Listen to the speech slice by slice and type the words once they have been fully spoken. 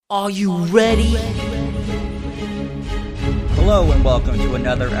Are you ready? Hello and welcome to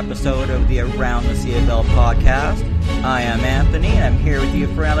another episode of the Around the CFL podcast. I am Anthony and I'm here with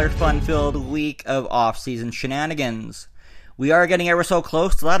you for another fun-filled week of off-season shenanigans. We are getting ever so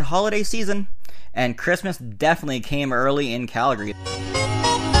close to that holiday season, and Christmas definitely came early in Calgary.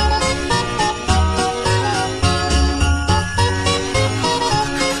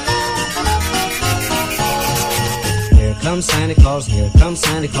 Comes Santa Claus, here comes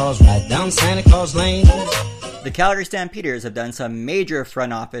Santa Claus, right down Santa Claus Lane. The Calgary Stampeders have done some major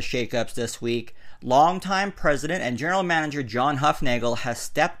front office shakeups this week. Longtime president and general manager John Hufnagel has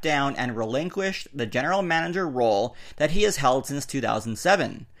stepped down and relinquished the general manager role that he has held since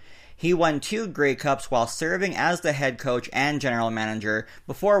 2007. He won 2 Grey Cups while serving as the head coach and general manager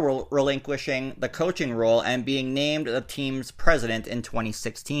before relinquishing the coaching role and being named the team's president in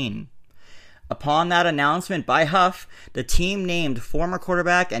 2016. Upon that announcement by Huff, the team named former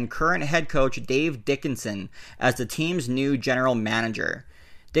quarterback and current head coach Dave Dickenson as the team's new general manager.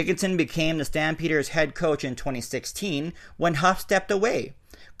 Dickenson became the Stampeders head coach in 2016 when Huff stepped away.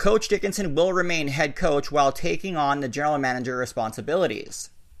 Coach Dickenson will remain head coach while taking on the general manager responsibilities.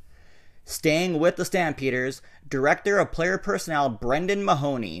 Staying with the Stampeders, Director of Player Personnel Brendan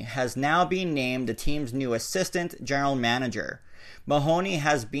Mahoney has now been named the team's new assistant general manager. Mahoney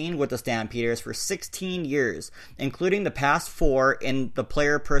has been with the Stampeders for 16 years, including the past 4 in the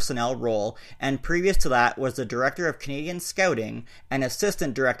player personnel role, and previous to that was the Director of Canadian Scouting and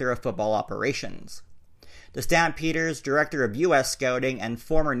Assistant Director of Football Operations. The Stampeders' Director of U.S. Scouting and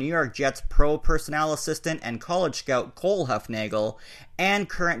former New York Jets Pro Personnel Assistant and College Scout Cole Hufnagel and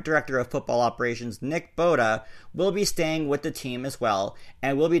current Director of Football Operations Nick Boda will be staying with the team as well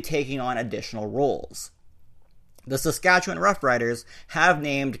and will be taking on additional roles. The Saskatchewan Roughriders have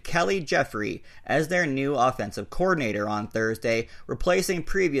named Kelly Jeffrey as their new offensive coordinator on Thursday, replacing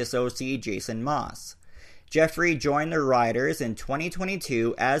previous OC Jason Moss. Jeffrey joined the Riders in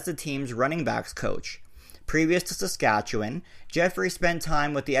 2022 as the team's running backs coach. Previous to Saskatchewan, Jeffrey spent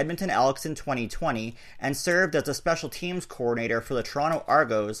time with the Edmonton Elks in 2020 and served as a special teams coordinator for the Toronto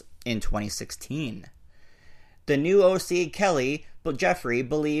Argos in 2016. The new OC Kelly Jeffrey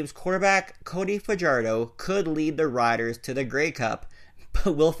believes quarterback Cody Fajardo could lead the Riders to the Grey Cup,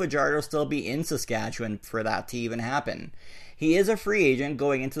 but will Fajardo still be in Saskatchewan for that to even happen? He is a free agent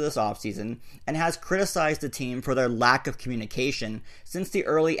going into this offseason and has criticized the team for their lack of communication since the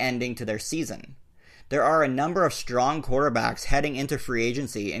early ending to their season. There are a number of strong quarterbacks heading into free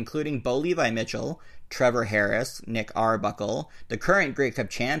agency, including Bo Levi Mitchell, Trevor Harris, Nick Arbuckle, the current Grey Cup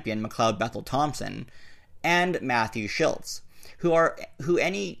champion McLeod Bethel Thompson, and Matthew Schultz, who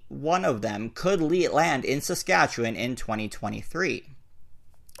any one of them could land in Saskatchewan in 2023.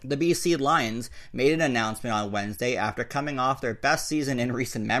 The BC Lions made an announcement on Wednesday after coming off their best season in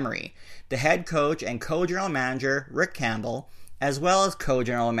recent memory. The head coach and co-general manager Rick Campbell, as well as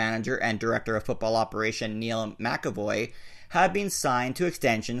co-general manager and director of football operation Neil McAvoy, have been signed to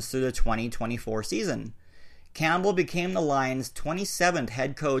extensions through the 2024 season. Campbell became the Lions' 27th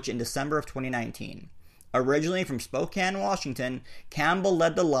head coach in December of 2019. Originally from Spokane, Washington, Campbell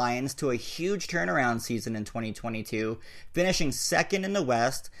led the Lions to a huge turnaround season in 2022, finishing second in the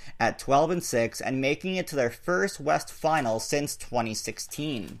West at 12-6 and making it to their first West final since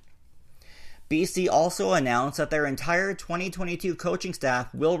 2016. BC also announced that their entire 2022 coaching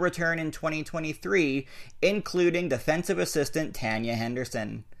staff will return in 2023, including defensive assistant Tanya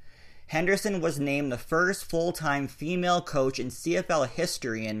Henderson. Henderson was named the first full-time female coach in CFL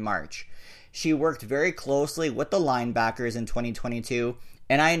history in March. She worked very closely with the linebackers in 2022,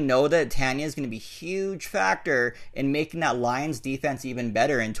 and I know that Tanya is going to be a huge factor in making that Lions defense even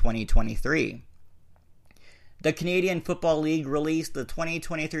better in 2023. The Canadian Football League released the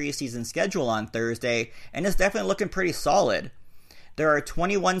 2023 season schedule on Thursday, and it's definitely looking pretty solid. There are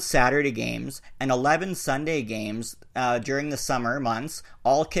 21 Saturday games and 11 Sunday games during the summer months,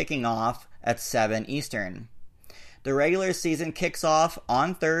 all kicking off at 7 Eastern. The regular season kicks off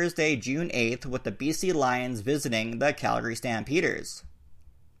on Thursday, June 8th, with the BC Lions visiting the Calgary Stampeders.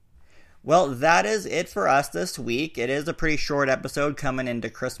 Well, that is it for us this week. It is a pretty short episode coming into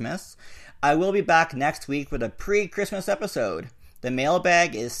Christmas. I will be back next week with a pre-Christmas episode. The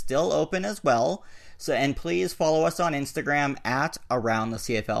mailbag is still open as well, and please follow us on Instagram at Around the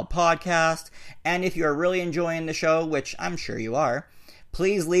CFL Podcast. And if you're really enjoying the show, which I'm sure you are,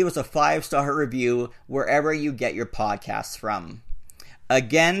 please leave us a 5-star review wherever you get your podcasts from.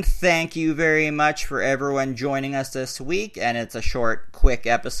 Again, thank you very much for everyone joining us this week, and it's a short, quick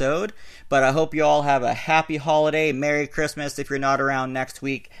episode, but I hope you all have a happy holiday, Merry Christmas if you're not around next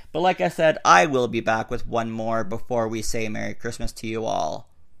week, but like I said, I will be back with one more before we say Merry Christmas to you all.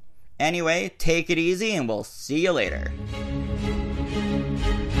 Anyway, take it easy and we'll see you later.